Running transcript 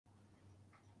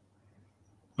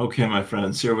Okay, my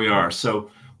friends, here we are. So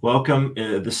welcome.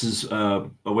 This is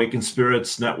Awakened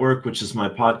Spirits Network, which is my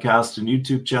podcast and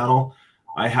YouTube channel.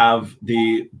 I have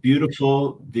the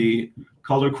beautiful, the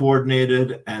color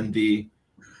coordinated, and the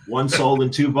one soul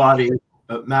and two body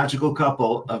magical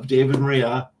couple of David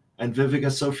Maria and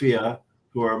Viivika Sophia,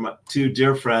 who are my two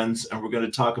dear friends. And we're going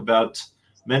to talk about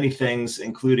many things,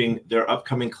 including their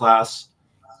upcoming class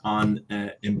on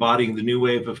embodying the new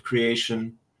wave of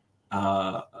creation.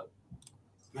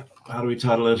 How do we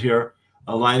title it here?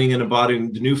 Aligning and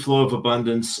embodying the new flow of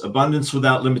abundance, abundance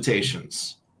without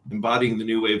limitations, embodying the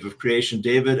new wave of creation.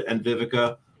 David and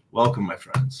Viivika, welcome, my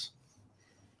friends.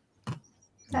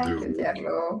 Thank you, dear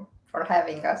Lou, for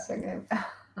having us again.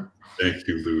 Thank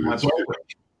you, Lou. My pleasure.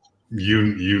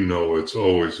 You know it's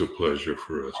always a pleasure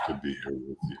for us to be here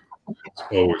with you. It's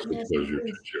always a pleasure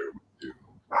to share with you.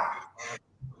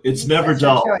 It's never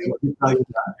dull.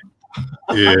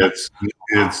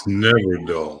 It's never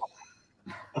dull.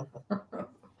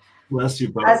 Bless you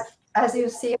both. As you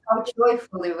see how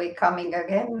joyfully we're coming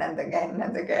again and again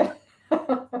and again.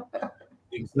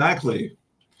 Exactly.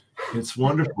 It's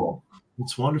wonderful.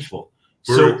 It's wonderful.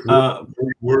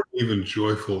 We're even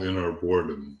joyful in our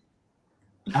boredom.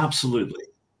 Absolutely.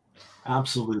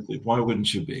 Absolutely. Why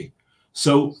wouldn't you be?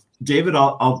 So, David,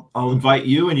 I'll invite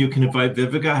you, and you can invite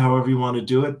Viivika, however you want to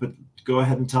do it. But go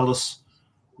ahead and tell us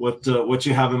what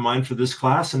you have in mind for this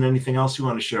class, and anything else you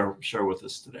want to share with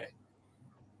us today.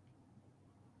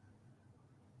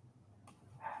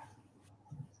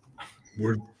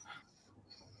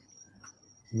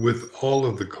 With all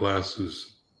of the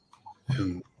classes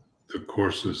and the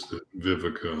courses that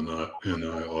Viivika and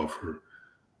I offer,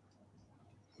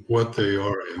 what they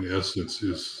are in essence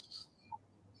is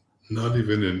not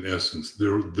even in essence.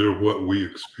 They're what we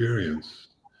experience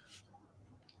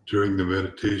during the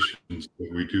meditations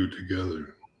that we do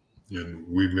together. And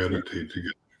we meditate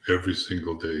together every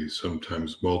single day,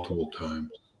 sometimes multiple times.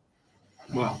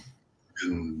 Wow.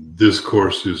 And this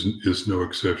course is no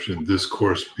exception. This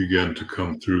course began to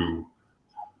come through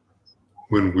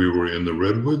when we were in the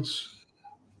Redwoods.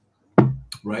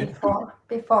 Right.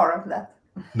 Before of that.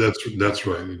 That's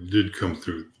right. It did come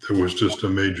through. There was just a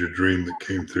major dream that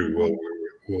came through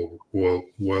while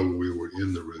we were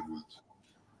in the Redwoods.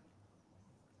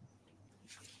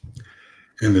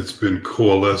 And it's been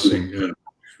coalescing and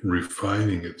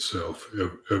refining itself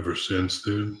ever since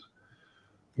then,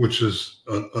 which is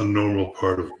a normal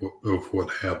part of what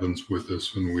happens with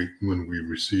us when we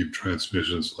receive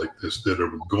transmissions like this that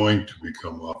are going to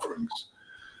become offerings.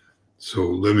 So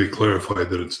let me clarify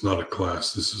that it's not a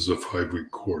class. This is a 5-week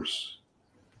course.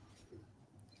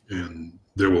 And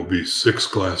there will be 6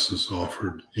 classes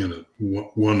offered in it.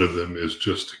 One of them is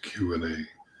just a Q&A.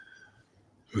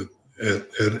 But at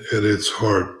its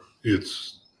heart,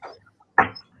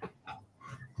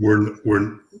 we're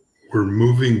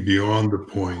moving beyond the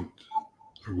point,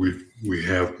 or we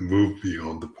have moved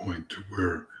beyond the point to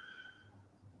where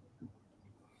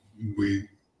we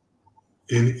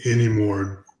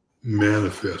anymore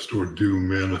manifest or do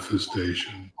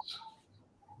manifestations.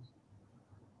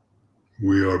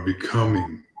 We are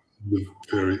becoming the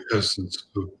very essence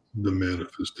of the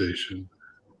manifestation.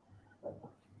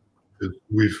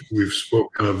 We've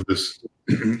spoken of this.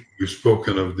 We've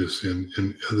spoken of this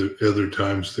in other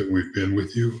times that we've been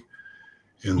with you,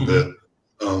 and that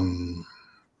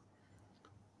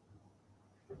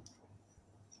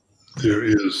there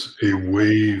is a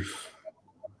wave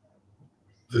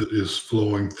that is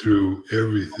flowing through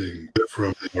everything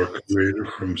from our Creator,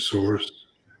 from Source.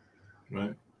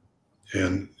 Right.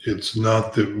 And it's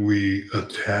not that we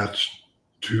attach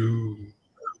to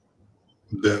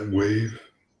that wave.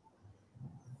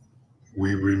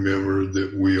 We remember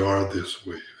that we are this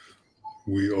wave.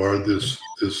 We are this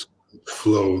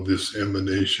flow, this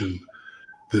emanation,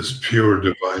 this pure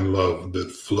divine love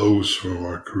that flows from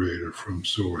our Creator, from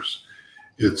Source.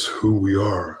 It's who we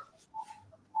are.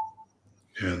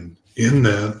 And in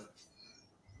that,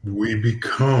 we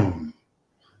become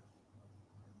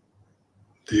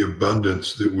the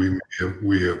abundance that we have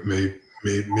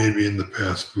maybe in the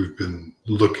past we've been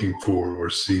looking for or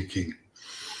seeking.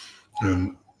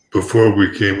 And before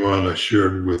we came on, I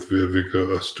shared with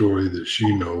Viivika a story that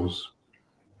she knows.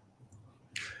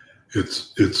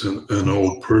 It's an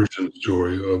old Persian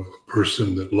story of a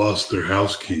person that lost their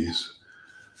house keys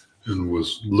and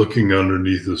was looking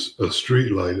underneath a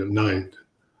street light at night,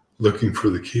 looking for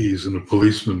the keys, and a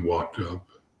policeman walked up,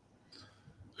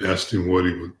 asked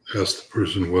the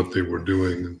person what they were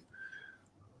doing. And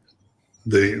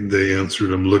they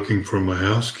answered, "I'm looking for my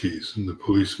house keys." And the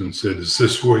policeman said, "Is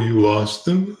this where you lost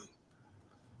them?"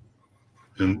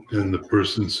 And the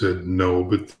person said, no,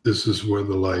 but this is where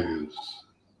the light is.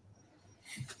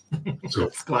 So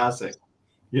it's classic.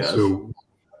 Yes. So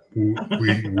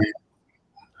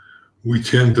we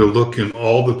tend to look in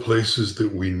all the places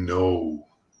that we know.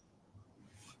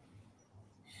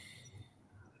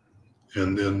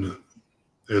 And then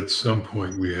at some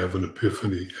point we have an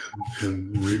epiphany,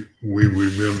 and we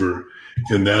remember,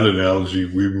 in that analogy,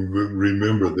 we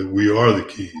remember that we are the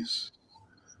keys.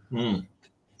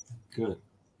 Good.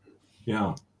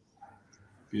 Yeah.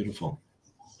 Beautiful.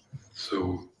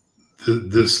 So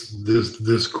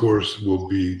this course will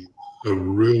be a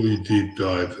really deep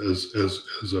dive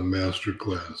as a master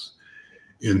class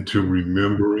into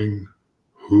remembering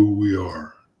who we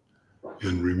are,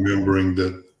 and remembering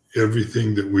that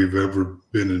everything that we've ever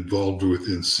been involved with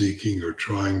in seeking or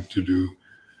trying to do,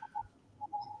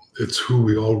 it's who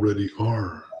we already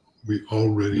are. We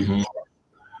already are.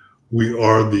 We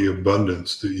are the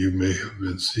abundance that you may have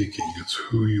been seeking. It's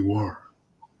who you are.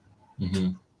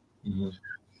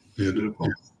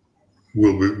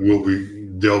 We'll be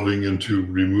delving into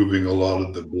removing a lot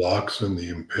of the blocks and the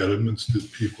impediments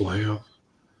that people have,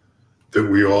 that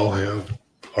we all have,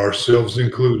 ourselves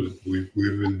included. We've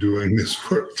been doing this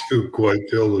work too, quite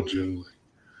diligently.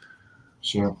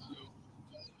 Sure.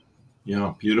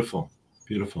 Yeah, beautiful.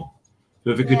 Beautiful.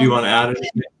 Viivika, do you want to add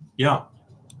anything? Yeah.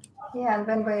 Yeah, and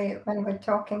when we're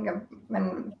talking,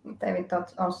 when David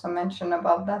also mentioned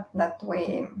about that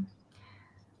we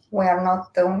are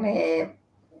not only,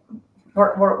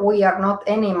 we are not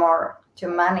anymore to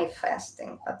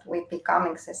manifesting, but we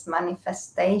becoming this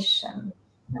manifestation,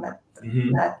 that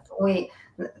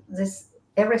this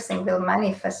everything will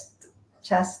manifest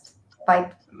just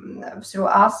through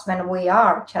us when we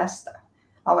are just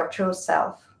our true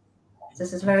self.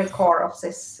 This is very core of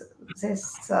this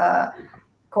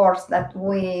course, that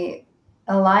we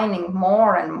aligning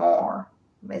more and more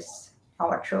with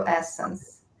our true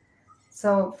essence.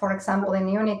 So, for example, in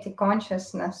unity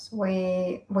consciousness,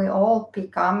 we all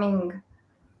becoming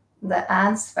the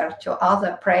answer to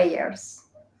other prayers.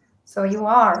 So you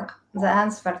are the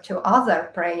answer to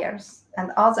other prayers,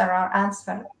 and other are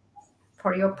answer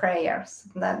for your prayers.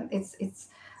 Then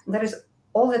there is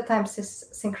all the time this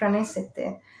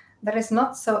synchronicity. There is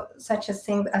not such a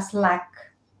thing as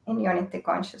lack in unity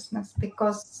consciousness,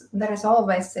 because there is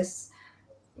always this,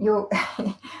 you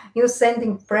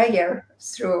sending prayer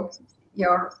through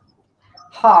your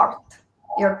heart,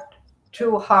 your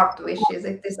true heart wishes.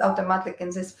 It is automatic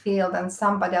in this field, and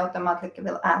somebody automatically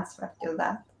will answer to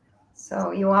that.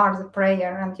 So you are the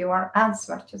prayer, and you are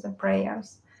answer to the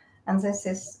prayers. And this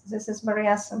is very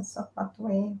essence of what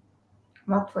we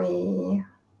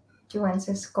do in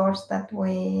this course, that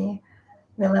we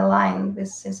will align.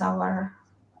 This is our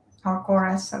core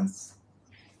essence,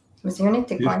 with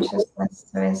unity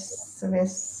consciousness,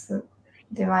 with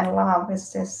divine love,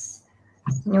 with this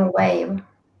new wave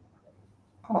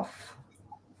of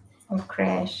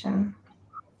creation.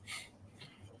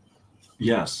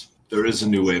 Yes, there is a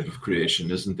new wave of creation,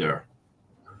 isn't there?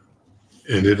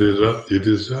 And it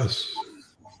is us.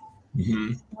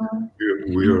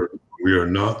 We are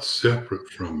not separate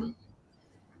from it.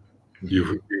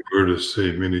 You've heard us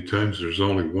say many times, there's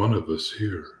only one of us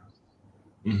here.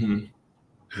 And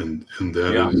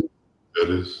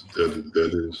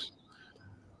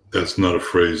that's not a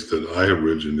phrase that I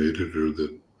originated or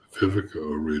that Viivika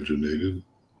originated.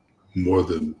 More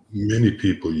than many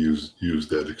people use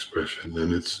that expression,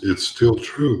 and it's still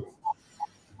true.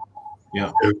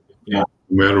 Yeah.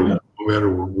 No matter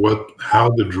how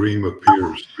the dream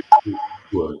appears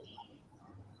to us.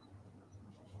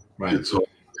 Right. It's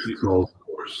all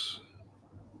course.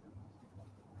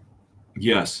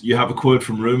 Yes, you have a quote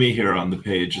from Rumi here on the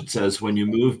page. It says, "When you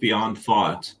move beyond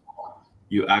thought,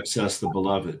 you access the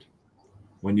beloved.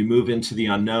 When you move into the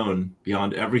unknown,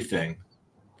 beyond everything,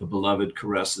 the beloved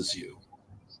caresses you."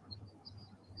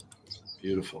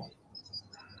 Beautiful.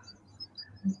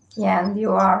 Yeah, and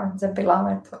you are the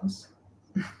beloved ones.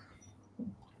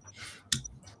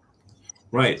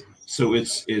 Right. So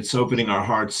it's opening our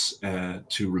hearts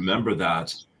to remember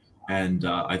that. And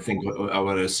I think what I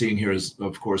was seeing here is,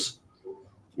 of course,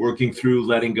 working through,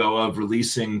 letting go of,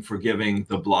 releasing, forgiving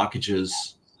the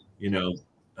blockages,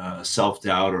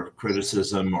 self-doubt or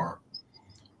criticism or,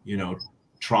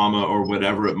 trauma or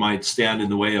whatever it might stand in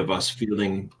the way of us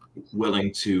feeling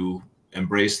willing to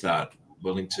embrace that,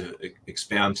 willing to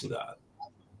expand to that.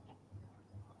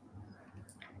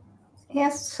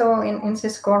 Yes, so in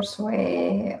this course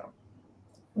we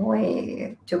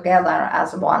together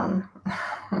as one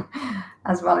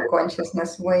as one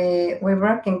consciousness, we're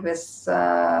working with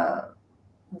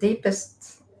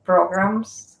deepest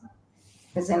programs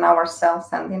within ourselves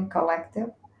and in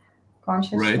collective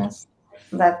consciousness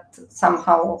that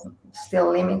somehow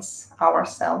still limits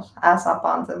ourselves as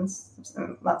abundance,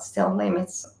 but still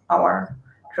limits our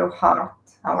true heart,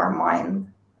 our mind.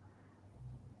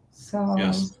 So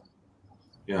Yes.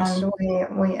 Yes. and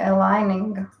we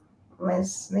aligning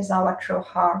with our true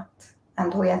heart,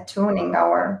 and we are tuning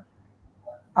our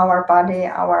body,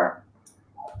 our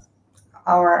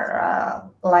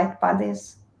light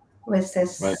bodies with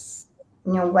this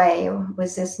new wave,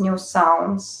 with these new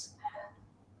sounds,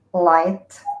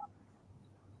 light.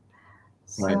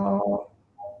 So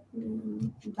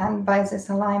and by this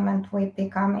alignment we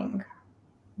becoming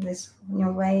this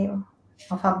new wave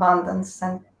of abundance,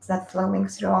 and that flowing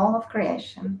through all of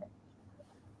creation.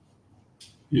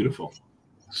 Beautiful.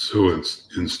 So it's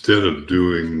instead of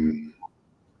doing,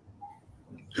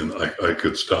 and I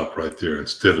could stop right there,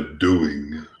 instead of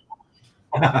doing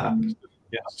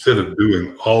instead of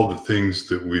doing all the things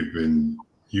that we've been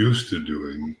used to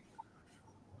doing,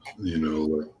 you know,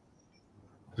 like,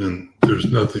 and there's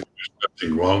nothing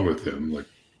wrong with them, like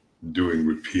doing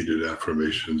repeated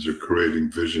affirmations or creating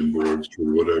vision boards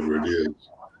or whatever it is.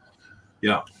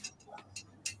 Yeah.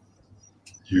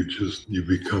 You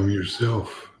become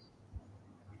yourself,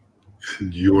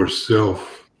 and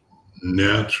yourself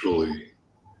naturally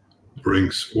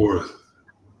brings forth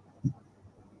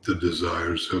the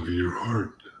desires of your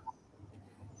heart,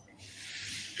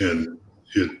 and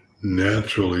it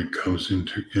naturally comes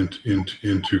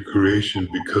into creation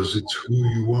because it's who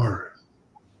you are.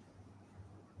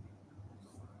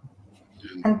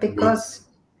 And because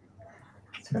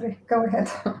sorry, go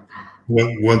ahead.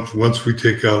 Once we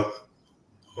take out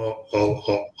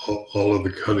all of the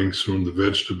cuttings from the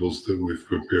vegetables that we've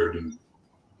prepared and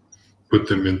put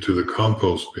them into the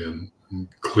compost bin and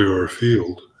clear our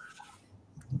field,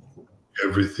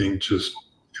 everything just,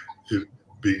 it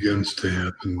begins to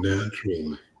happen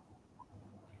naturally.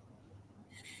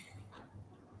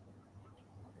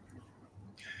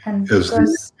 And because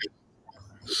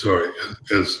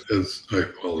as I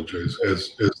apologize,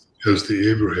 as the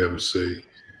Abrahams say,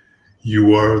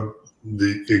 you are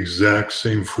the exact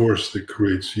same force that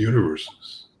creates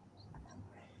universes.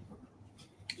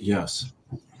 Yes.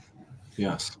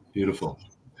 Yes. Beautiful.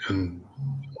 And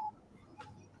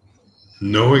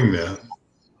knowing that,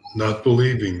 not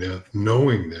believing that,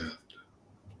 knowing that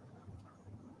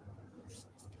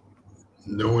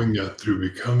through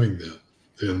becoming that,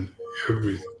 then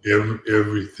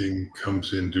everything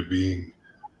comes into being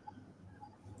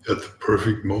at the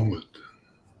perfect moment.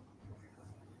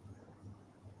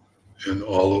 And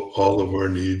all of our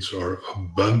needs are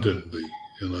abundantly,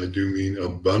 and I do mean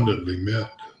abundantly,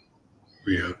 met.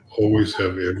 We always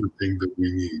have everything that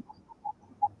we need.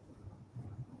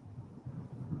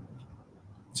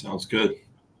 Sounds good.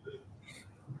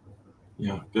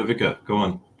 Yeah. Viivika, go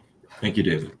on. Thank you,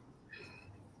 David.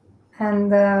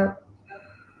 And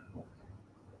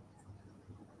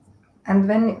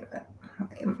when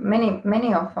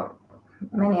many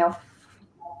of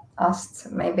us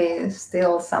maybe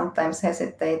still sometimes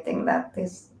hesitating, that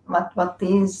is what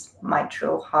is my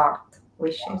true heart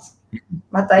wishes,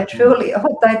 what I truly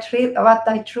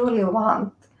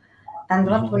want. And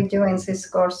what we do in this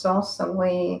course also,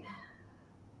 we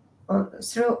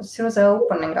through the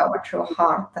opening our true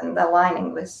heart and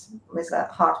aligning with the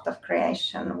heart of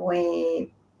creation,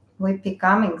 we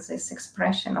becoming this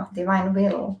expression of divine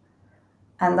will.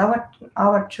 And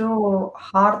our true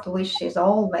heart wish is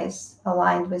always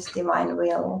aligned with divine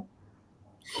will.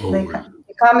 They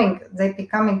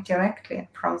becoming directly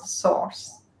from the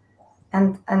source,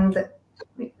 and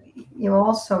you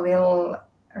also will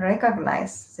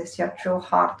recognize this your true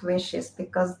heart wishes,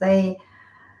 because they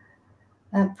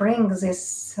bring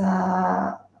this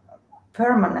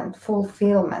permanent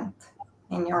fulfillment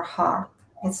in your heart.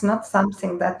 It's not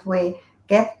something that we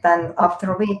get then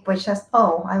after a week we just,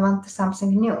 oh, I want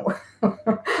something new.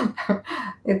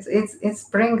 it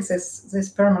brings this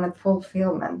permanent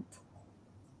fulfillment,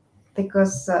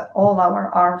 because all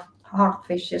our heart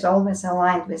wish is always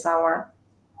aligned with our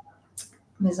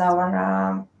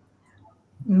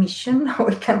mission.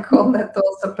 We can call that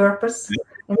also purpose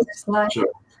in this life. Sure.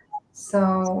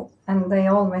 So, and they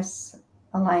always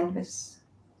align with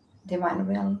divine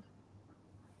will.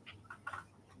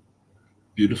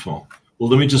 Beautiful. Well,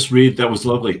 let me just read. That was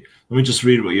lovely. Let me just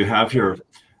read what you have here.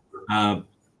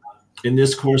 In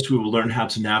this course, we will learn how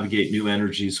to navigate new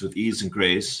energies with ease and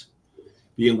grace,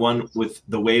 being one with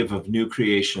the wave of new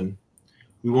creation.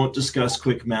 We won't discuss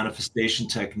quick manifestation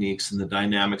techniques and the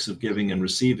dynamics of giving and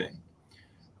receiving.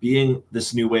 Being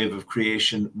this new wave of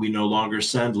creation, we no longer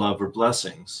send love or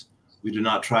blessings. We do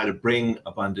not try to bring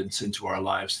abundance into our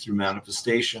lives through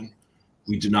manifestation.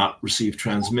 We do not receive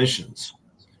transmissions.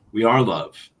 We are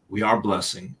love. We are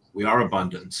blessing. We are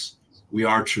abundance. We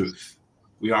are truth.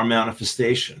 We are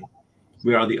manifestation.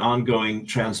 We are the ongoing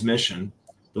transmission,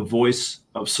 the voice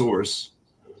of source,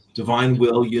 divine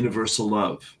will, universal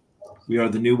love. We are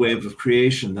the new wave of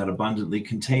creation that abundantly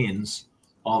contains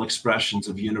all expressions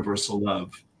of universal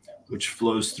love, which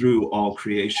flows through all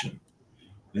creation.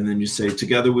 And then you say,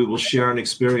 together we will share and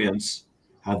experience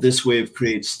how this wave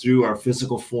creates through our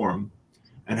physical form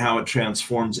and how it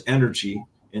transforms energy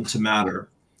into matter,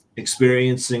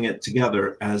 experiencing it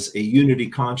together as a unity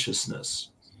consciousness.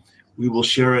 We will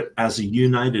share it as a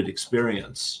united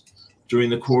experience. During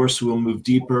the course, we will move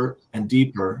deeper and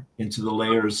deeper into the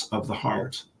layers of the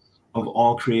heart of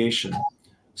all creation,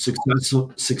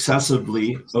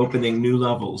 successively opening new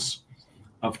levels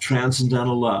of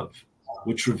transcendental love,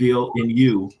 which reveal in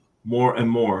you more and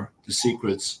more the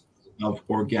secrets of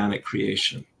organic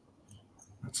creation.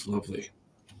 That's lovely.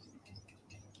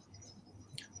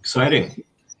 Exciting.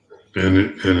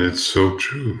 And it's so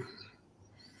true.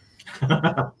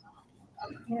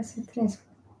 Yes, it is.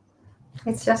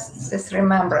 It's just this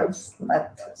remembrance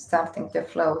that starting to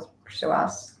flow through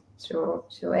us,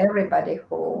 to everybody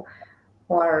who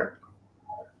are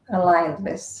aligned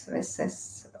with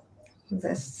this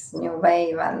new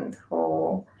wave and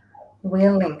who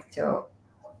willing to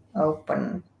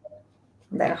open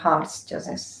their hearts to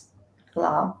this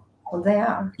love who they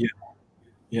are. Yeah.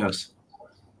 Yes.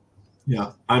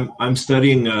 Yeah. I'm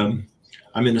studying.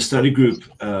 I'm in a study group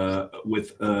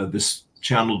with this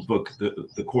channeled book,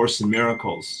 the Course in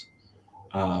Miracles,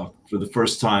 for the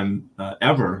first time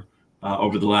ever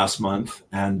over the last month,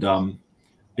 and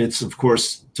it's of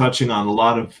course touching on a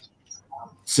lot of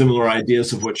similar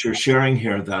ideas of what you're sharing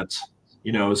here. That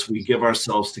as we give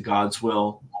ourselves to God's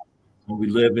will, and we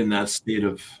live in that state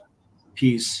of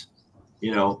peace,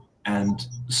 and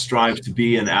strive to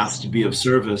be and ask to be of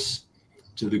service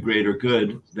to the greater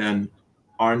good, then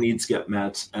our needs get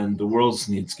met and the world's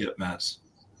needs get met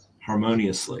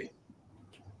harmoniously.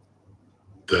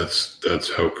 That's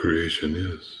how creation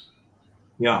is.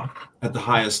 Yeah, at the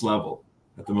highest level,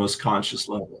 at the most conscious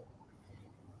level.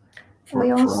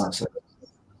 We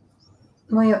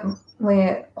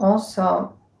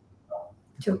also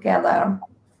together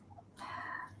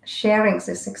sharing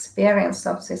this experience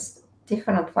of this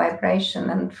different vibration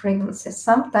and frequencies.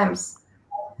 Sometimes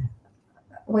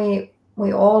we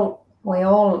all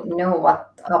know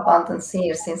what abundance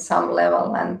is in some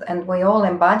level, and we all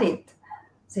embodied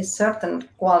these certain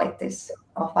qualities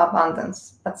of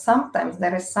abundance. But sometimes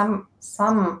there is some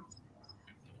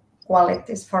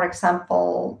qualities. For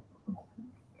example,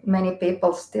 many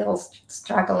people still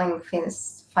struggling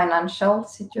with financial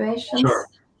situations.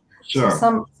 Sure.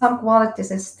 So some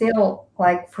qualities is still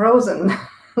like frozen,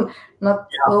 not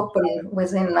open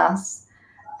within us,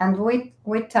 and we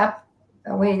will tap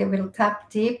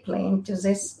deeply into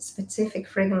these specific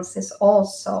frequencies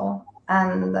also,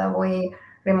 and we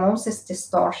remove this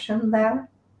distortion there,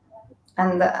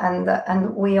 and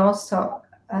we also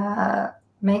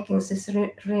making this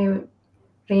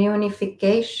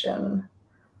reunification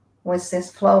with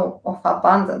this flow of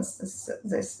abundance.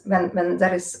 This when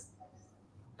there is,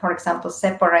 for example,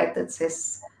 separated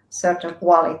this certain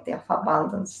quality of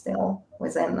abundance still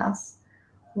within us,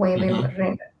 we will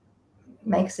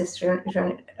make this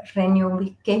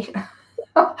reunification.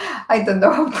 I don't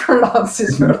know how to pronounce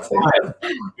this word.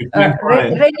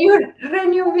 Reunification.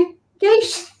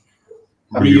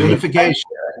 Reunification.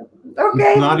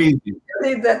 Okay. It's not easy. You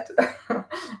need that.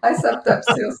 I sometimes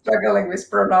still struggling with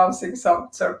pronouncing some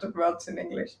certain words in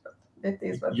English, but it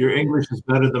is what Your English is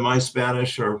better than my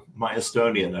Spanish or my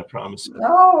Estonian, I promise you.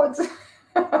 No,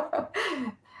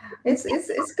 it's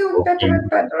going better and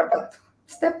better, but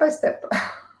step by step.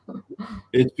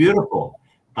 It's beautiful.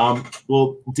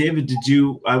 Well, David,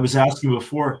 I was asking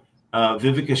before,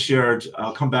 Viivika shared,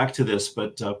 I'll come back to this,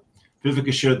 but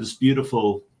Viivika shared this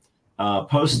beautiful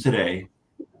post today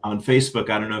on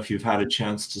Facebook. I don't know if you've had a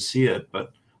chance to see it,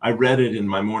 but I read it in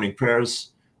my morning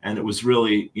prayers, and it was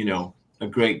really, a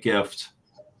great gift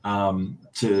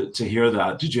to hear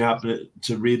that. Did you happen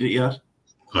to read it yet?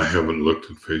 I haven't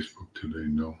looked at Facebook today,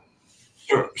 no.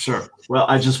 Sure. Well,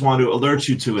 I just want to alert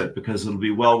you to it because it'll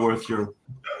be well worth your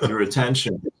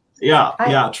attention. Yeah,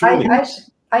 truly.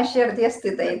 I shared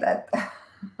yesterday that.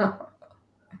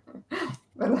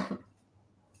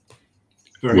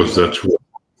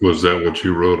 Was that what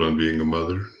you wrote on being a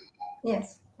mother?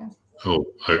 Yes. Oh,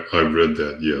 I read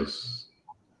that, yes.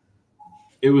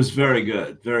 It was very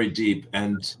good, very deep.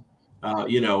 And,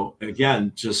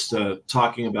 again, just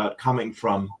talking about coming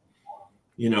from,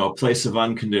 a place of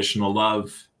unconditional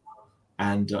love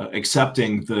and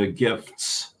accepting the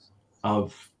gifts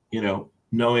of,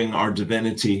 knowing our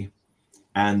divinity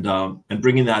and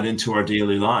bringing that into our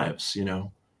daily lives.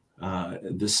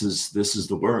 This is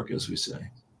the work, as we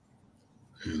say.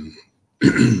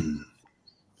 And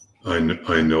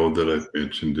I know that I've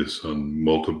mentioned this on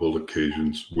multiple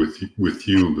occasions with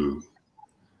you, Lou,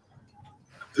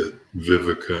 that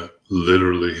Viivika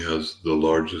literally has the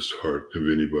largest heart of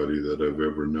anybody that I've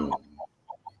ever known,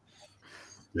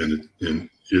 and it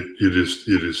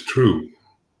is true.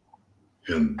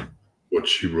 And what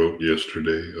she wrote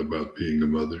yesterday about being a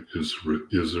mother is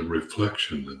a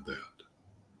reflection of that.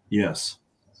 Yes.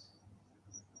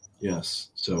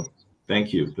 So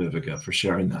thank you, Viivika, for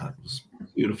sharing that. It was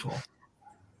beautiful.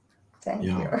 Thank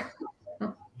you.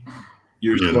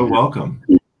 You're so welcome.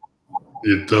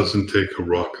 It doesn't take a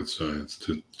rocket science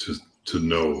to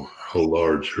know how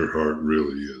large her heart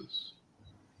really is.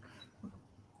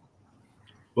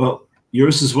 Well,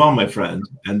 yours as well, my friend.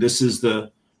 And this is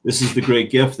the great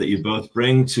gift that you both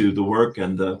bring to the work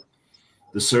and the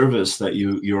service that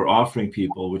you're offering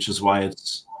people, which is why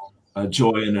it's a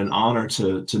joy and an honor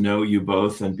to know you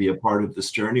both and be a part of this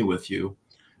journey with you,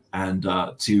 and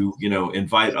to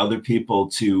invite other people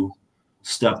to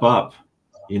step up,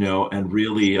 and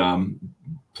really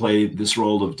play this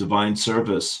role of divine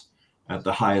service at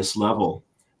the highest level.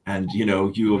 And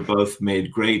you have both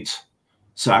made great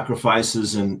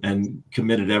sacrifices and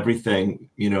committed everything,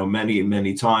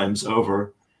 many times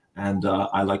over. And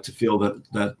I like to feel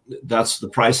that's the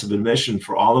price of admission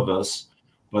for all of us.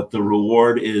 But the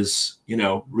reward is,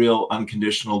 real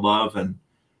unconditional love and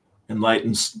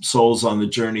enlightened souls on the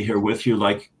journey here with you,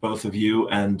 like both of you,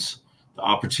 and the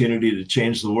opportunity to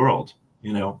change the world,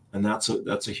 and that's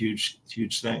a huge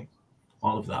thing,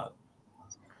 all of that.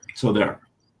 So there.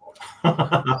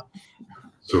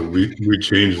 So we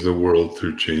change the world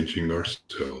through changing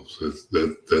ourselves.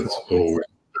 That's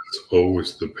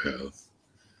always the path.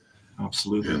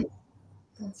 Absolutely. And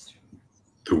That's true.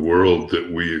 the world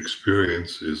that we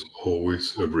experience is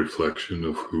always a reflection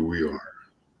of who we are.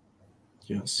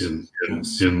 Yes. In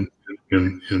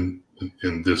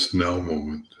this now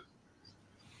moment.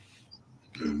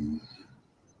 And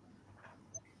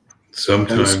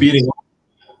sometimes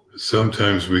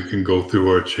we can go through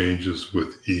our changes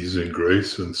with ease and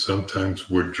grace, and sometimes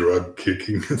we're drug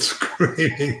kicking and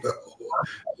screaming.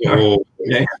 Oh,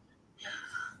 yeah.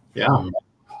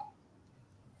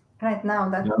 Right now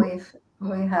that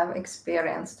we have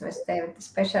experienced with David,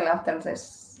 especially after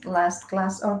this last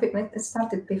class, or it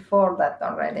started before that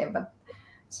already, but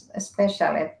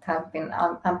especially it has been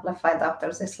amplified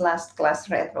after this last class,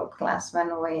 Red Root class,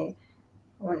 when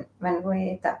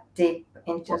we tap deep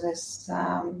into this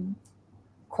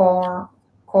core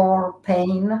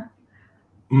pain,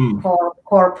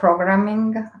 core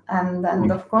programming,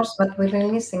 and of course what we're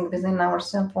releasing within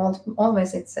ourselves,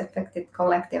 always it's affected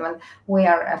collective, and we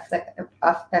are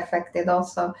affected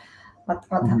also. But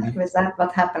with that,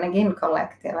 what happened again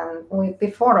collective, and we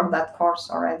before of that course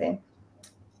already.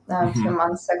 A few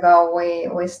months ago,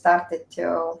 we started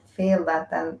to feel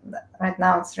that, and right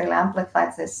now it's really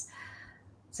amplified this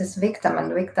victim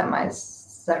and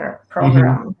victimizer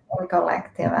program in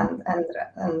collective, and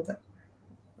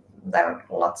there are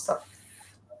lots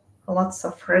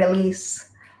of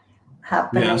release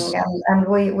happening, Yes. and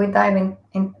we dive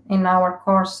in our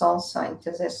course also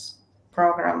into this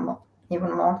program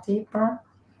even more deeper.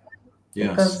 Yes.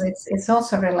 Because it's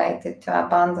also related to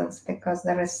abundance, because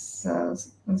there is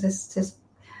this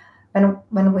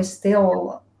when we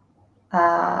still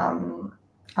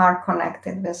are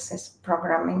connected with this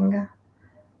programming,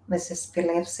 with this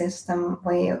belief system,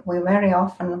 we very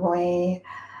often we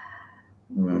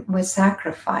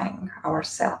sacrificing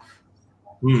ourselves.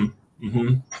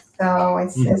 So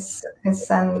it's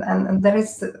and there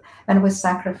is, when we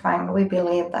sacrifice, we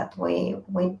believe that we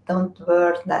don't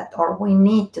worth that, or we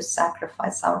need to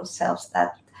sacrifice ourselves,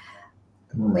 that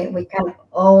we can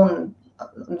own,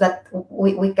 that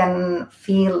we can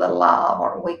feel the love,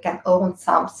 or we can own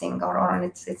something, or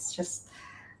it's just,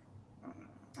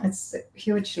 it's a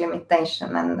huge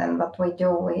limitation. And what we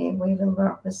do, we will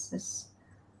work with this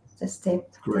deep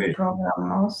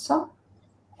program also.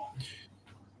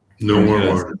 No more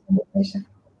martyrdom.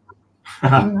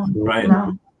 Right.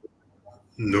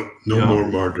 No more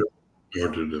martyrdom.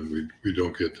 We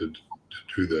don't get to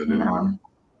do that anymore.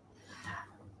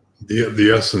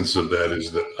 The essence of that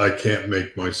is that I can't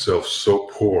make myself so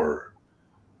poor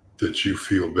that you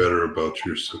feel better about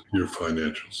your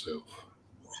financial self.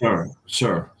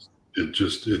 Sure. It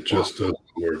just doesn't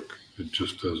work. It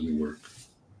just doesn't work.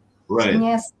 Right.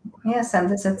 Yes, yes, and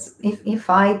this is if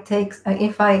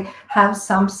I have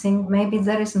something, maybe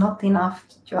there is not enough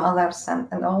to others, and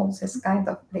all this kind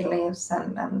of beliefs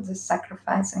and this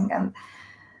sacrificing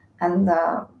and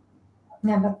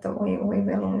yeah, but we will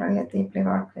really deeply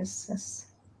work with this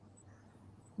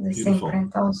Beautiful.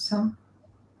 imprint also.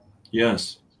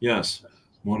 Yes, yes,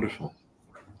 wonderful.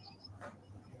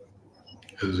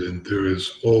 As in, there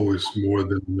is always more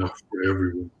than enough for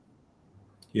everyone.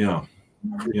 Yeah,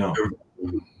 yeah.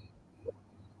 Everyone.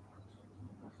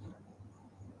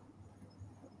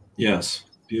 Yes,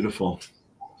 beautiful.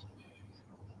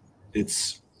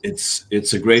 It's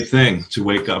a great thing to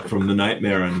wake up from the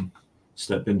nightmare and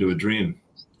step into a dream.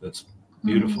 That's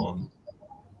beautiful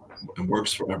and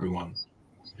works for everyone.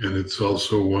 And it's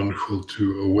also wonderful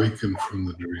to awaken from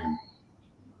the dream.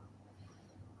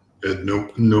 At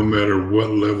no matter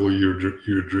what level you're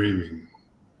dreaming,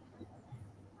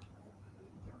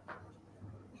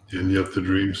 and yet the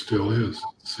dream still is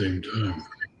at the same time.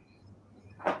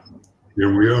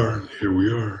 Here we are. Here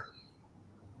we are.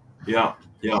 Yeah,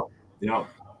 yeah, yeah.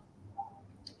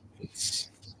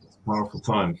 It's a powerful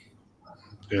time.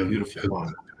 And Beautiful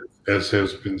time. as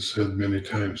has been said many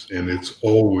times, and it's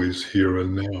always here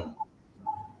and now.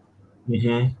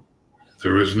 Mm-hmm.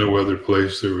 There is no other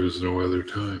place. There is no other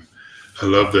time. I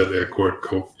love that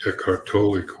Eckhart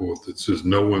Tolle quote that says,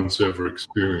 "No one's ever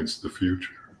experienced the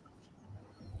future."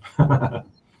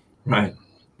 Right,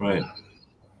 right.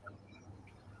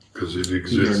 Because it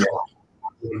exists.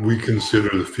 We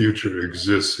consider the future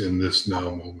exists in this now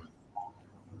moment.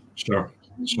 Sure,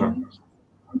 sure.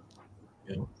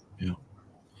 Yeah, yeah.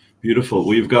 Beautiful.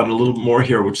 We've got a little more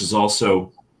here, which is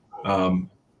also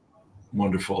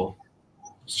wonderful. I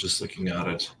was just looking at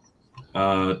it.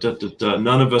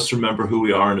 None of us remember who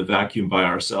we are in a vacuum by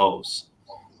ourselves.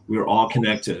 We are all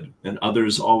connected, and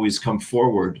others always come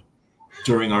forward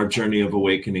during our journey of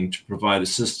awakening to provide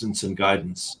assistance and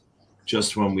guidance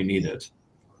just when we need it.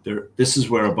 This is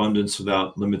where abundance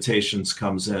without limitations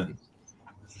comes in.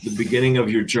 The beginning of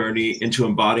your journey into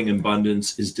embodying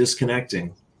abundance is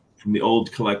disconnecting from the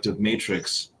old collective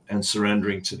matrix and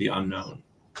surrendering to the unknown.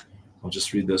 I'll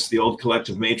just read this. The old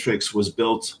collective matrix was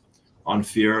built on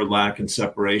fear, lack, and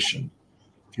separation.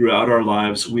 Throughout our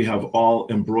lives, we have all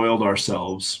embroiled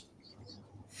ourselves,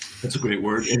 that's a great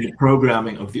word, in the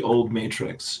programming of the old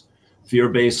matrix,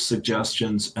 fear-based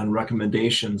suggestions and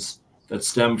recommendations that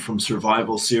stem from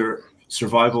survival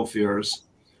fears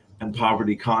and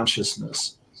poverty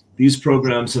consciousness. These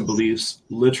programs and beliefs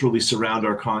literally surround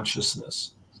our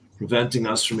consciousness, preventing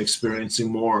us from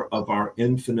experiencing more of our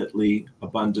infinitely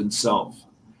abundant self.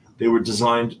 They were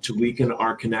designed to weaken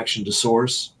our connection to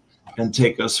Source and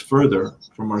take us further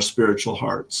from our spiritual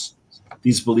hearts.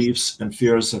 These beliefs and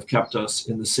fears have kept us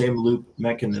in the same loop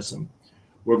mechanism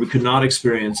where we could not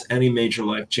experience any major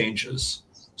life changes.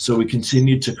 So we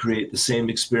continued to create the same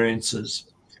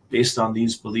experiences based on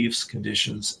these beliefs,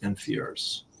 conditions, and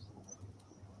fears.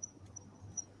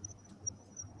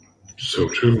 So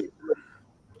true.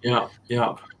 Yeah,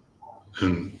 yeah.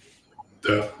 And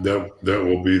that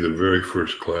will be the very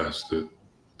first class that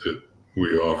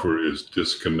we offer, is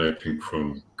disconnecting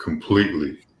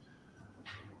completely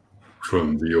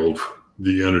from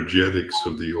the energetics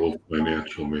of the old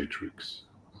financial matrix.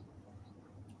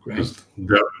 Great.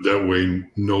 That way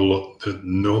that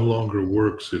no longer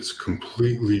works. It's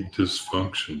completely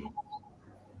dysfunctional.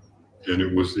 And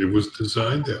it was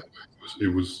designed that way. It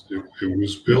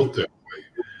was built that way.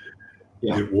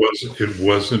 Yeah. It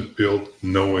wasn't built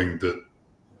knowing that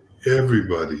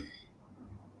everybody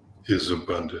is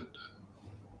abundant.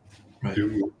 Right.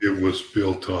 It was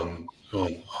built on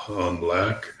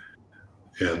lack,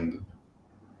 and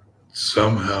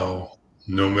somehow,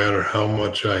 no matter how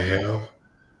much I have,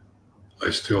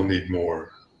 I still need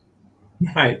more.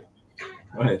 Right.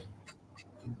 Right.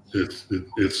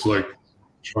 It's like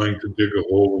trying to dig a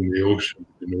hole in the ocean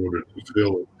in order to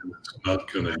fill it, and it's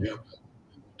not going to happen.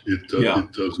 It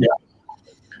doesn't. Yeah.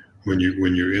 When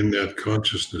you're in that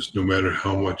consciousness, no matter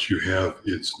how much you have,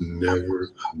 it's never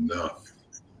enough.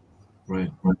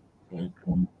 Right. Right.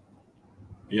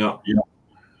 Yeah. Yeah.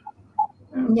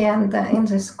 Yeah, and in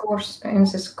this course,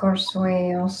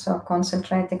 we also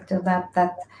concentrating to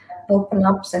that open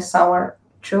up this our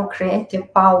true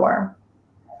creative power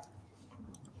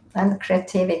and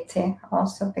creativity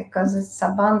also, because it's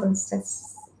abundance.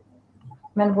 It's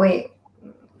when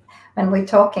we're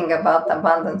talking about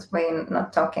abundance, we're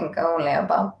not talking only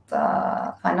about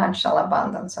financial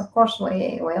abundance. Of course,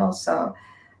 we also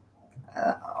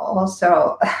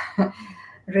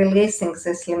releasing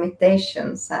these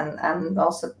limitations and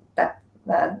also that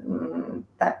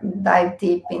dive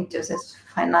deep into this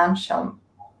financial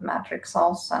matrix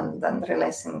also, and then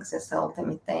releasing these old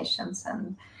limitations.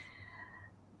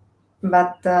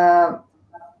 But the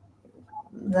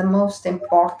most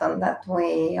important that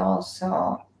we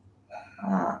also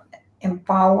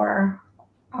empower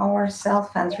ourselves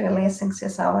and releasing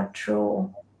this our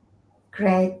true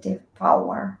creative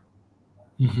power.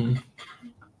 Mm-hmm.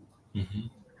 Mm-hmm.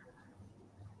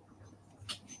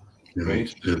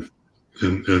 Great.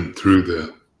 And through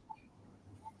that,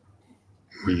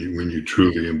 when you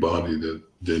truly embody that,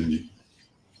 then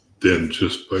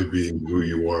just by being who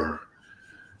you are,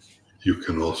 you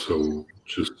can also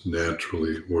just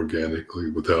naturally,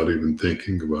 organically, without even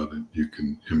thinking about it, you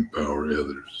can empower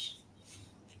others.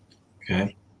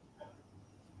 Okay.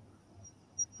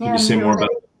 Can you say more about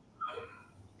that?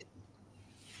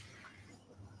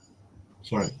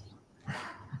 Sorry.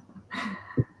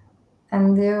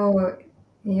 And you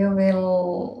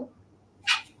will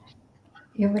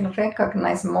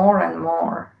recognize more and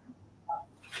more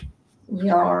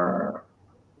your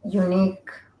unique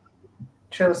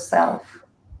true self,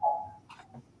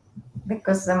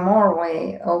 because the more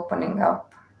we opening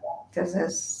up to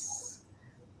this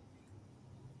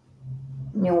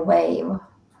new wave,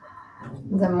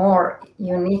 the more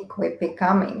unique we're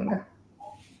becoming,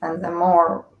 and the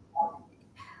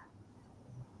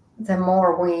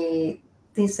more we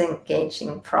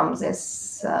disengaging from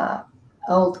this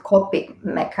old copy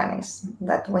mechanism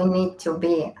that we need to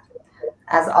be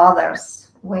as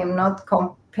others. We're not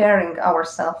comparing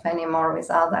ourselves anymore with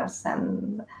others,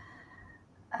 and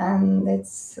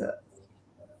it's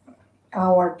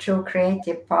our true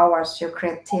creative powers, true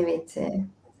creativity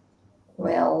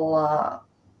will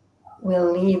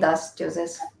lead us to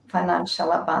this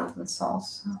financial abundance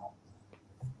also.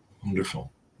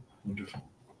 Wonderful. Wonderful.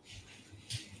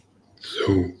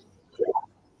 So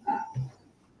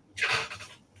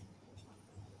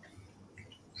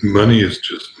money is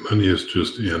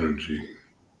just energy.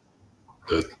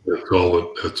 That's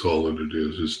all it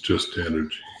is. It's just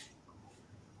energy.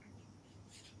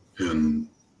 And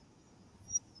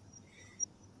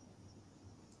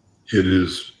it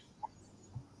is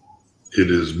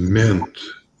meant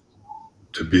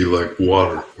to be like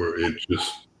water, where it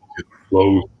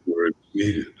flows where it's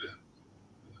needed.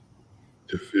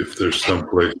 If there's some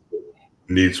place that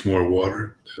needs more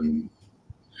water, then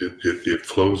it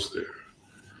flows there.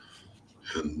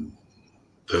 And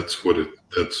that's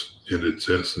in its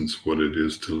essence what it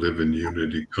is to live in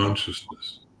unity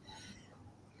consciousness.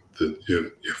 That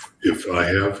if I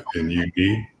have and you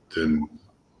need, then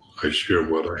I share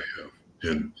what I have,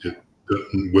 and it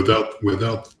without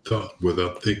thought,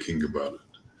 without thinking about it.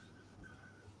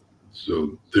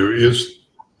 So there is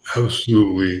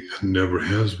absolutely, and never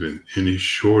has been, any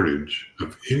shortage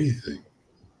of anything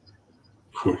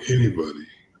for anybody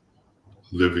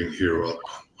living here on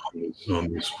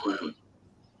this planet.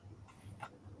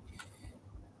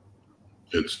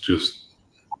 It's just,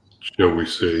 shall we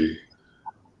say,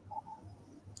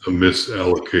 a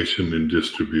misallocation in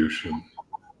distribution.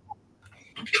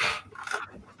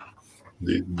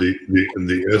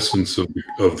 The essence of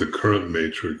the current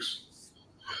matrix,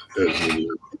 as it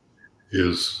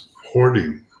is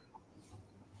hoarding.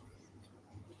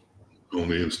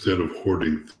 Only instead of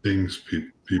hoarding things,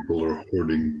 people are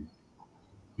hoarding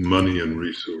money and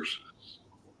resources.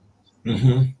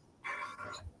 Mm-hmm.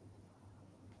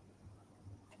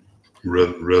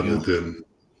 Rather than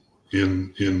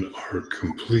in our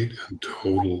complete and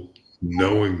total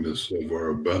knowingness of our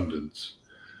abundance,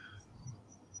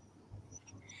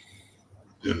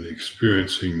 and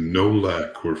experiencing no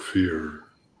lack or fear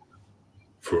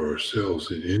for ourselves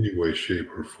in any way,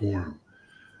 shape, or form,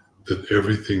 that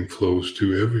everything flows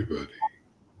to everybody.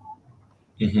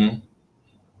 Mm-hmm.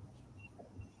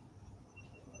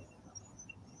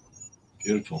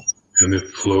 Beautiful. And it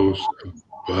flows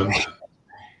abundant.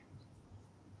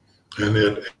 And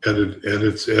at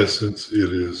its essence,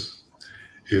 it is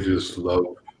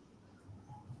love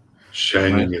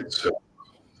shining itself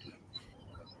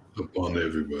upon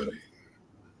everybody.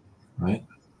 Right.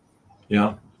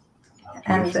 Yeah.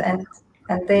 And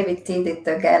David did it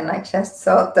again. I just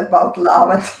thought about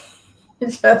love,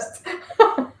 and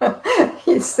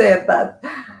he said that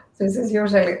this is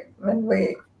usually when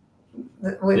we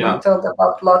talk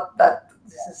about lot, that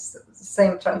this is the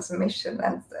same transmission,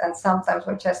 and sometimes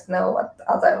we just know what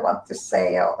other want to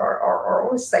say, or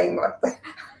we're saying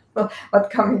what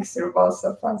coming through both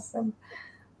of us. And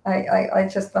I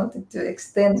just wanted to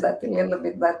extend that a little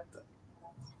bit, that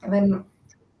when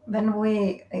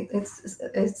we, it's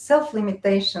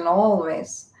self-limitation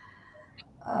always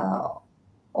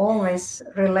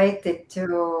related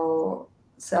to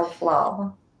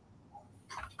self-love.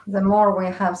 the more we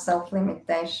have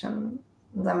self-limitation,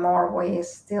 the more we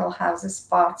still have these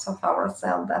parts of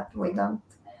ourselves that we don't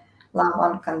love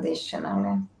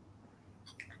unconditionally.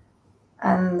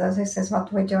 And this is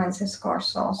what we do in this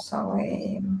course also.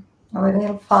 We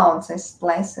will find these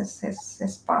places,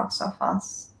 these parts of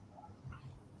us,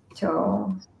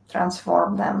 to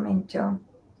transform them into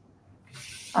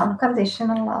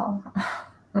unconditional love.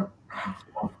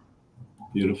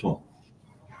 Beautiful.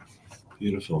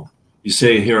 Beautiful. You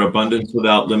say here, abundance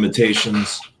without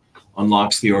limitations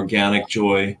unlocks the organic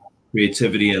joy,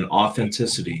 creativity, and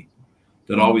authenticity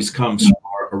that always comes from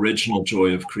our original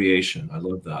joy of creation. I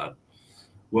love that.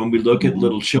 When we look at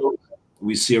little children,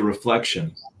 we see a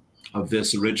reflection of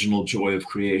this original joy of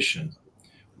creation.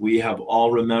 We have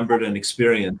all remembered and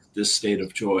experienced this state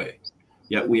of joy,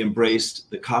 yet we embraced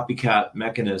the copycat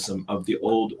mechanism of the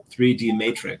old 3D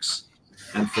matrix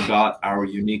and forgot our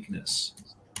uniqueness.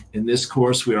 In this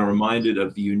course, we are reminded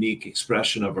of the unique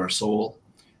expression of our soul,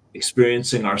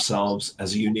 experiencing ourselves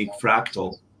as a unique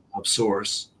fractal of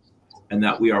source, and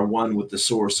that we are one with the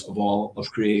source of all of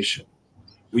creation.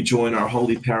 We join our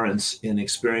holy parents in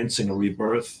experiencing a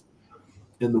rebirth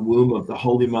in the womb of the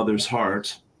Holy Mother's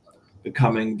heart,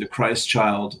 becoming the Christ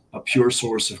child, a pure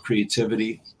source of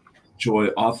creativity, joy,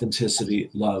 authenticity,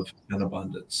 love, and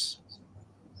abundance.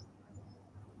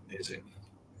 Amazing.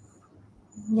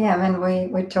 Yeah,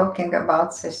 when we're talking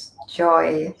about this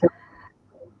joy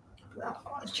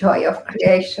of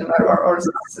creation, or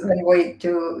when we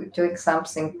doing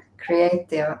something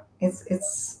creative,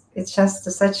 it's just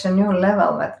such a new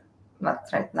level that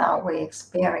right now we're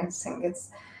experiencing.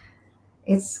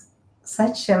 It's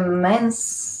such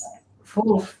immense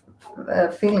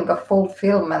feeling of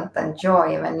fulfillment and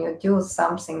joy when you do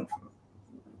something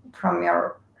from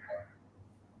your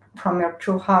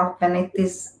true heart, when it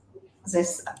is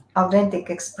this authentic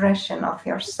expression of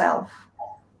yourself.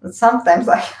 And sometimes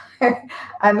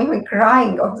I'm even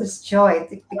crying of this joy,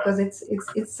 because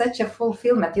it's such a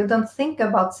fulfillment. You don't think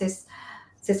about this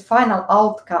final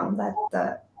outcome,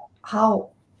 that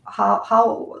how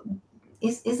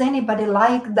is anybody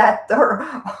like that, or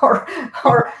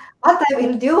what I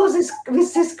will do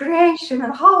with this creation,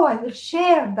 and how I will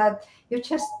share that. You're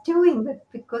just doing that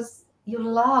because you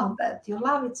love that. You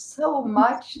love it so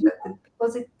much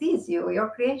because it is you.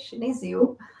 Your creation is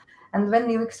you. And when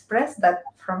you express that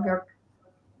through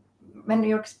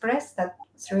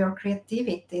your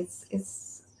creativity,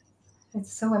 it's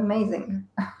so amazing.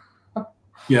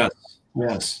 Yes,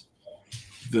 yes.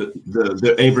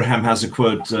 The Abraham has a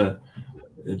quote,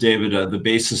 David, the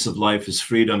basis of life is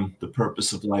freedom, the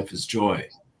purpose of life is joy,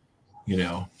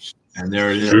 and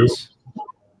there it is.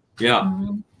 Yeah.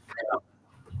 Mm-hmm.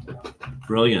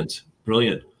 Brilliant.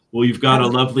 Well, you've got a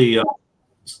lovely,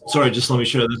 sorry, just let me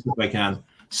share this if I can.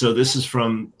 So this is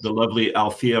from the lovely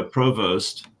Althea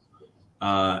Provost,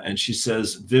 and she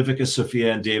says, Viivika,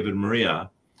 Sophia, and David Maria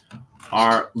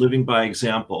are living by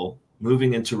example,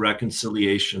 moving into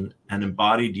reconciliation and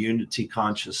embodied unity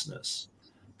consciousness.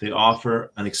 They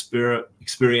offer an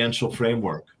experiential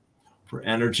framework for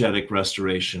energetic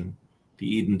restoration, the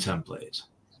Eden template.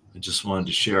 I just wanted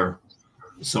to share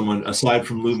someone, aside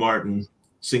from Lou Martin,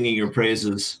 singing your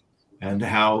praises, and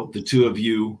how the two of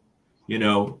you,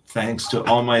 thanks to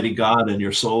Almighty God and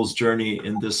your soul's journey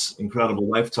in this incredible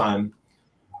lifetime,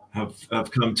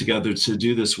 have come together to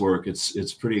do this work.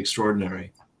 It's pretty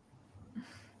extraordinary.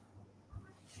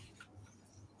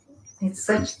 It's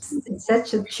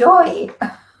such a joy.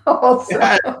 Also,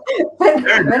 when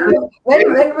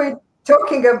we're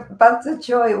talking about the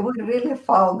joy, we really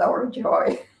found our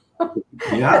joy.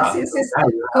 Yeah. This is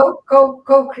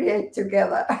co-create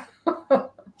together.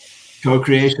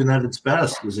 Co-creation at its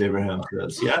best, as Abraham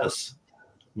says. Yes.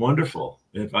 Wonderful.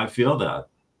 If I feel that.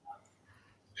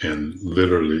 And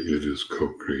literally it is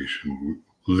co-creation.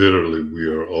 Literally we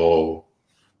are all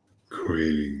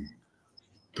creating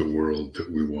the world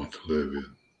that we want to live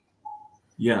in.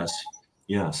 Yes.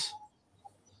 Yes.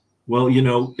 Well,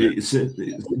 go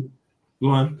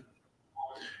on.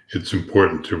 It's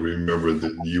important to remember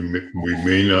that we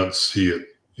may not see it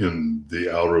in the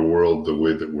outer world the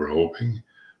way that we're hoping,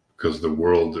 because the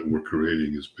world that we're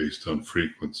creating is based on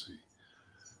frequency.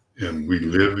 And we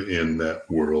live in that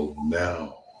world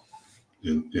now,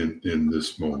 in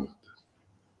this moment.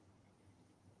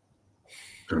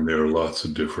 And there are lots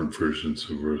of different versions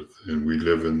of Earth, and we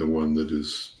live in the one that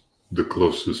is the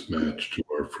closest match to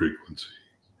our frequency.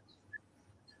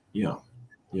 Yeah.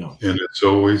 And it's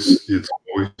always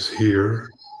here,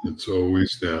 it's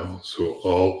always now. So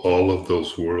all of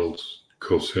those worlds,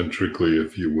 concentrically,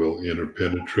 if you will,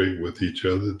 interpenetrate with each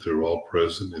other. They're all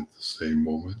present at the same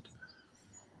moment.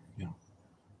 Yeah.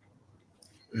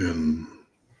 And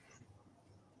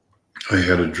I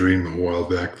had a dream a while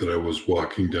back that I was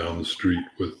walking down the street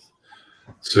with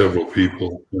several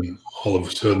people, and all of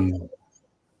a sudden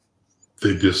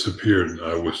they disappeared, and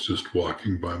I was just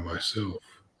walking by myself.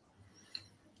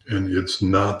 And it's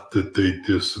not that they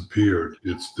disappeared,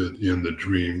 it's that in the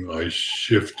dream I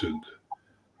shifted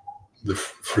the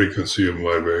frequency of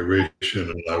my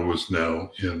vibration, and I was now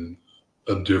in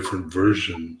a different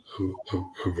version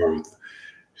of Earth.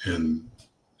 And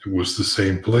it was the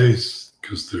same place,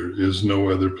 because there is no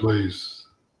other place.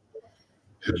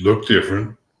 It looked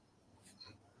different.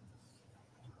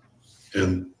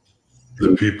 And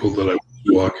the people that I was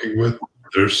walking with,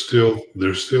 they're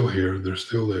still here, they're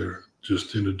still there,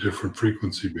 just in a different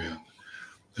frequency band.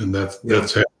 And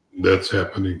that's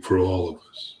happening for all of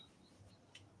us.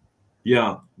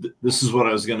 Yeah, this is what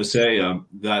I was going to say,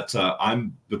 that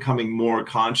I'm becoming more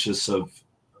conscious of,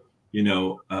 you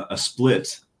know, a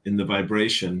split in the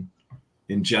vibration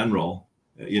in general,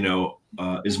 you know,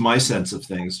 is my sense of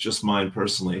things, just mine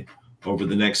personally, over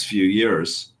the next few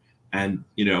years. And,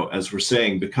 you know, as we're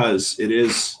saying, because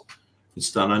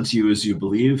it's done unto you as you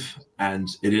believe, and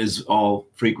it is all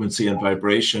frequency and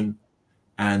vibration.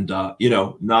 And, you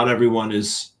know, not everyone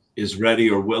is ready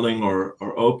or willing or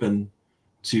open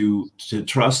to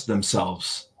trust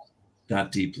themselves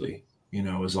that deeply, you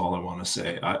know, is all I want to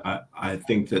say. I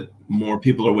think that more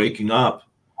people are waking up.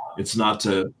 It's not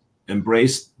to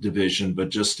embrace division, but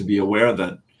just to be aware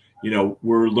that, you know,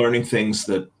 we're learning things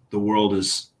that the world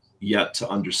is yet to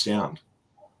understand.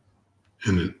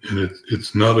 And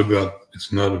it's not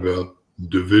about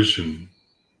division,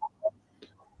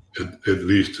 at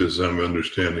least as I'm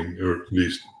understanding, or at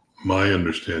least my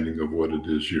understanding of what it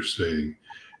is you're saying.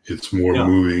 It's more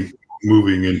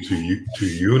moving into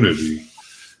unity,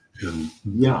 and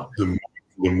the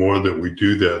more that we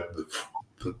do that,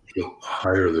 the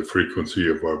higher the frequency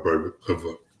of our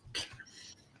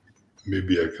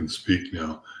maybe I can speak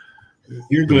now.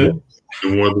 You're good. The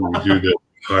more that we do that, the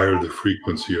higher the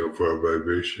frequency of our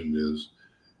vibration is,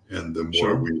 and the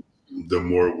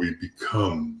more we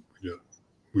become, you know,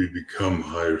 we become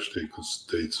higher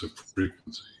states of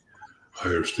frequency,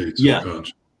 higher states of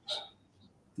consciousness.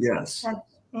 Yes.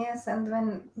 Yes, and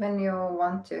when you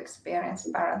want to experience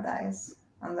paradise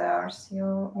on the earth,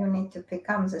 you need to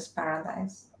become this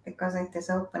paradise, because it is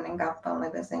opening up only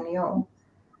within you.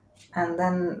 And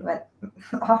then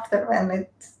when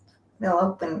it will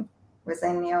open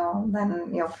within you,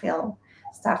 then you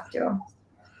start to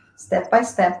step by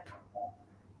step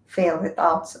feel it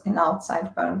out in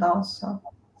outside world also.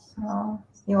 So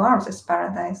you are this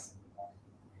paradise.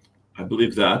 I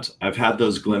believe that. I've had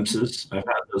those glimpses. I've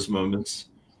had those moments.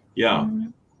 Yeah.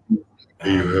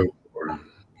 May you have more.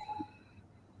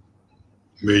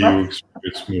 May you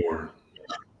experience more.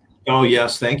 Oh,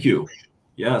 yes. Thank you.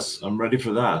 Yes, I'm ready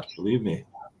for that. Believe me.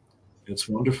 It's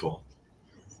wonderful.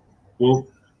 Well,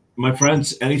 my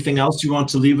friends, anything else you want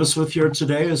to leave us with here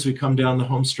today as we come down the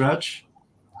home stretch?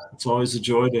 It's always a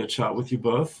joy to chat with you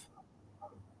both.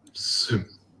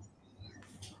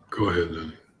 Go ahead,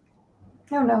 Lenny.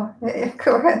 No,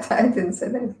 go ahead. I didn't say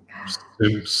that.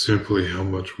 Simply how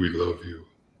much we love you.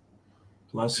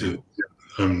 Bless you.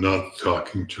 I'm not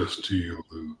talking just to you,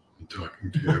 Lou. I'm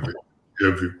talking to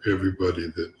everybody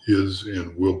that is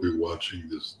and will be watching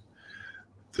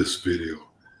this video.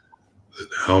 That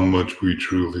how much we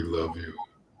truly love you,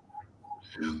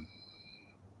 and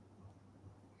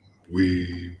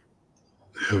we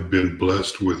have been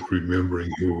blessed with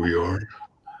remembering who we are.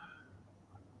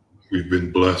 We've been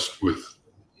blessed with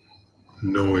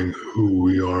knowing who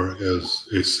we are as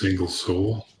a single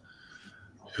soul,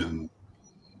 and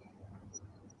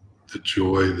the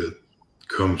joy that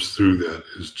comes through that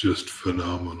is just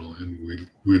phenomenal, and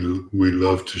we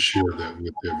love to share that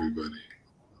with everybody.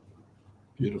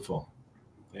 Beautiful.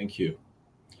 Thank you.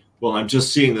 Well, I'm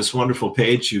just seeing this wonderful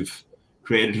page you've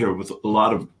created here with a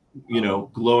lot of, you know,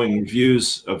 glowing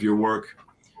reviews of your work,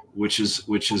 which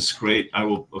is great. I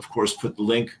will, of course, put the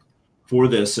link for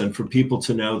this, and for people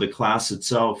to know the class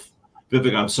itself.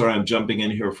 Viivika, I'm sorry, I'm jumping in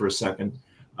here for a second.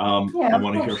 I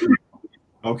want to hear from you.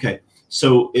 Okay,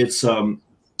 so it's a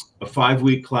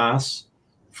 5-week class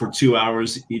for 2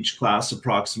 hours each class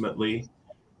approximately,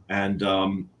 and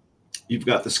you've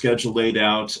got the schedule laid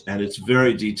out, and it's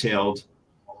very detailed.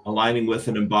 Aligning with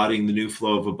and embodying the new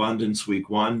flow of abundance, week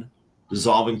 1.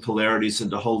 Dissolving polarities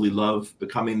into holy love,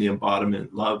 becoming the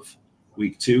embodiment love,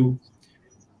 week 2.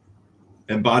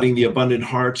 Embodying the abundant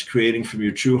heart, creating from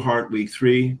your true heart, week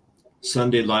 3.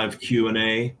 Sunday live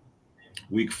Q&A,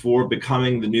 week 4.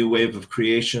 Becoming the new wave of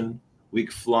creation,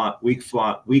 week 5.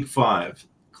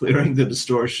 Clearing the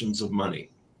distortions of money.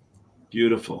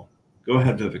 Beautiful. Go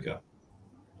ahead, Viivika.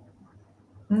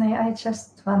 No, I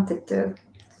just wanted to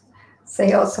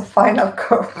say also final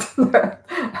quote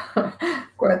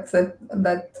quote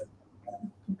that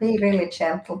be really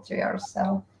gentle to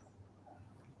yourself.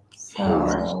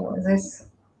 So this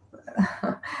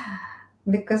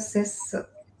because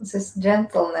this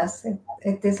gentleness,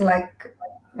 it is like,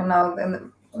 you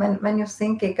know, when you're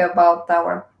thinking about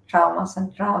our traumas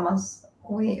and dramas,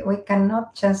 we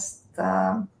cannot just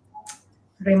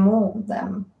remove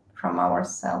them from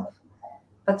ourselves,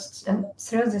 but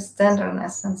through this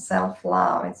tenderness and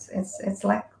self-love, it's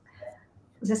like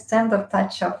this tender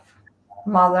touch of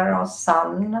mother or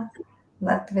son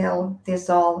that will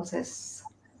dissolve this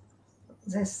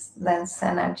dense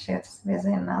energies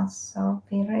within us. So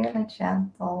be really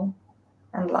gentle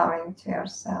and loving to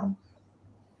yourself.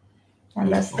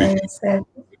 And as David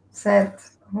said,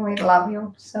 we love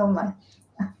you so much.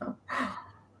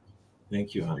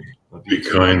 Thank you, honey. Love you Be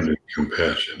too. kind and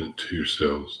compassionate to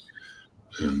yourselves.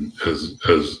 And as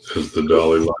the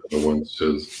Dalai Lama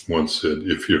once said,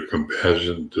 if your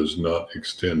compassion does not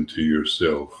extend to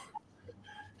yourself,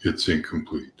 it's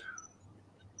incomplete.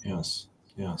 Yes,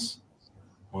 yes.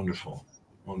 Wonderful.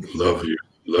 Wonderful.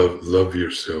 Love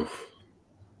yourself.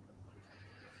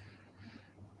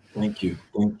 Thank you.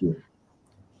 Thank you.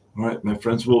 All right, my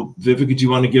friends. Well, Viivika, do you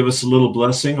want to give us a little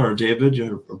blessing, or David,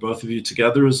 or both of you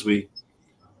together as we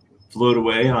float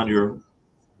away on your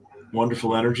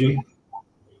wonderful energy?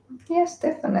 Yes,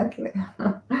 definitely.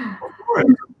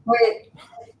 Right.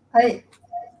 Wait,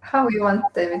 how you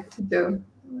want David to do?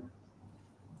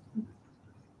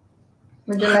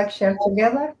 Would you like share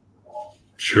together?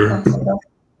 Sure.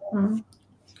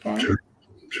 Okay.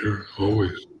 Sure.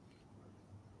 Always.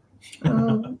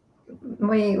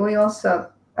 We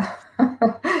also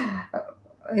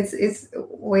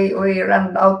we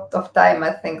run out of time.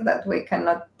 I think that we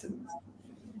cannot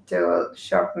do a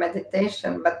short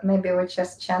meditation, but maybe we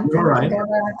just chant together,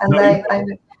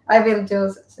 and I will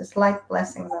do the slight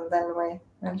blessings, and then we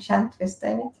will chant with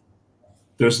David.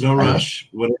 There's no rush.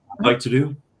 What would you like to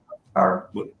do? Or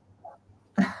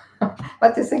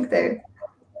what do you think, David?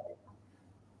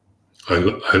 I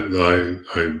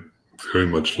very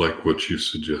much like what you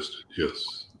suggested.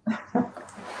 Yes.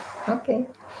 Okay.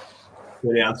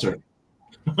 Good answer.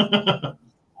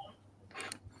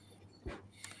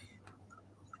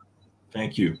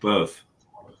 Thank you both.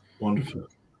 Wonderful.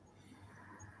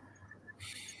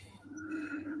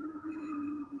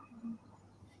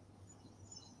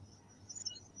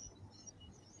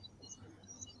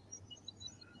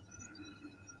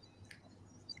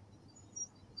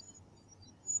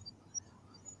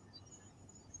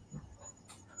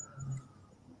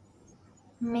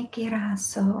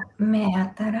 Mikiraso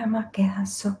meataramake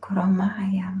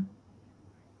sukromayam.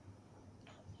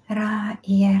 Ra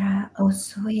iera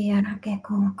osuiera ke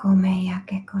kumeya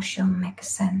ke koshumek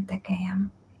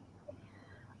sentekeyam.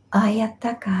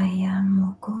 Ayatakaya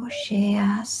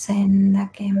mukushea senda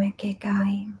ke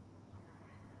mekekai.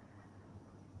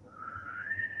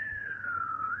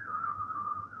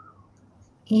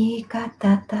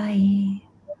 Ikatatai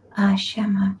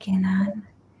ashamakenan.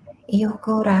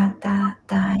 Yukurata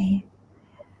tai.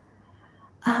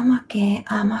 Amake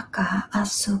amaka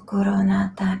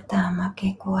asukurona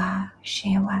tartamake kwa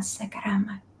shewa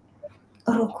sekrama.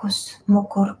 Rukus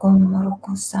mukurkum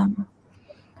rukusam.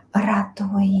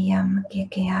 Ratoyam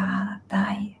kekea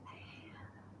tai.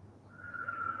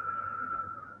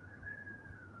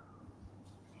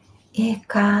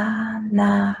 Eka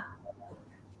na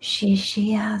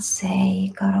shishia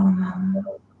sei karomam.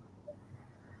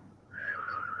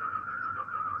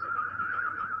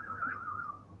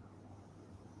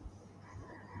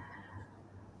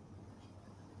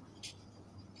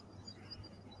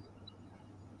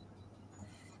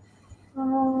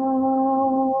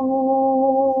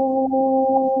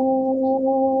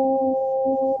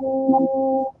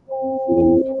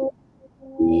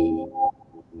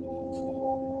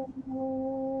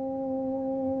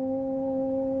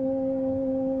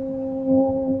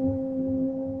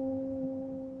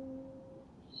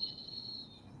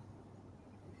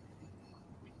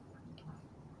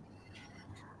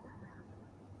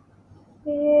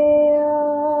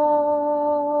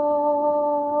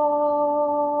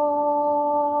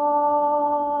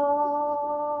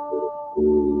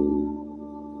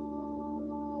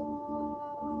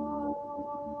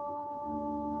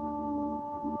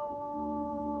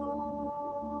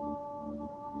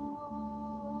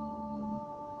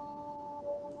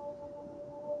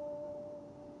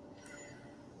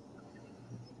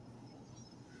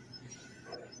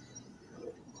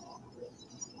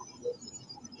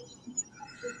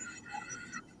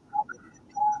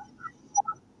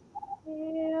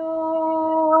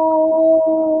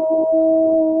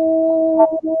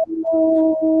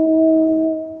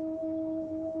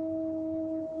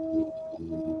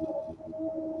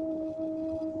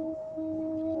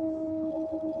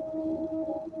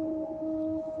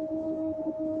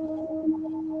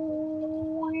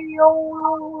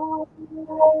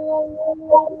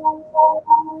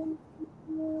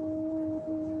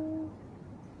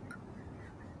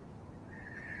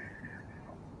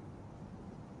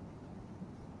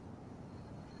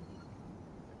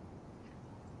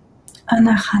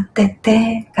 Anahatete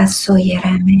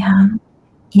kasuyeremehan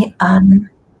ian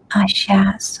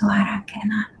asya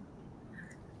suarakena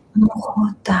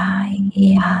muhutai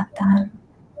iatan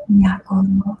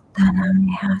yakono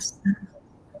tanamehasa.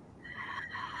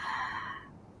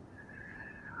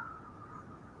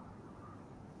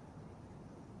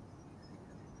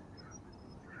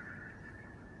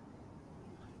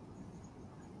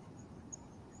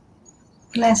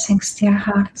 Blessings, dear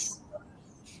hearts.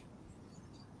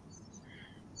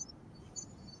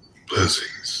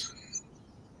 Blessings.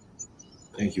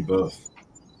 Thank you both.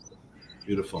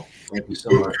 Beautiful. Thank you so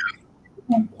much.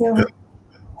 Thank you.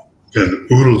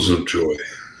 And oodles of joy.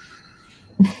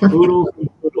 Oodles and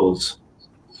poodles.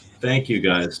 Thank you,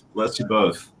 guys. Bless you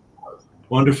both.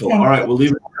 Wonderful. Thank All right, you. we'll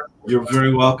leave it there. You're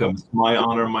very welcome. It's my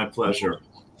honor, my pleasure.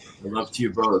 I love to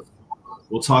you both.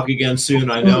 We'll talk again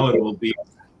soon, I know, and we'll be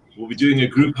doing a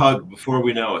group hug before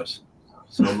we know it.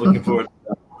 So I'm looking forward to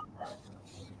that.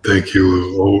 Thank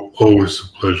you. Always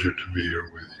a pleasure to be here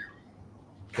with you.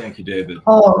 Thank you, David.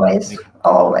 Always,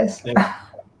 always. Thank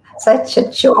Such a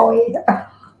joy.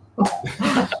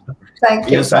 Thank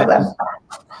you, Yes, brother.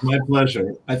 my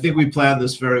pleasure. I think we planned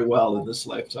this very well in this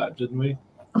lifetime, didn't we?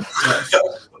 Yes.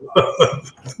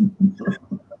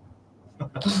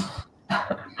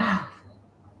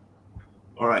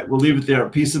 All right, we'll leave it there.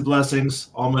 Peace and blessings.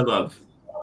 All my love.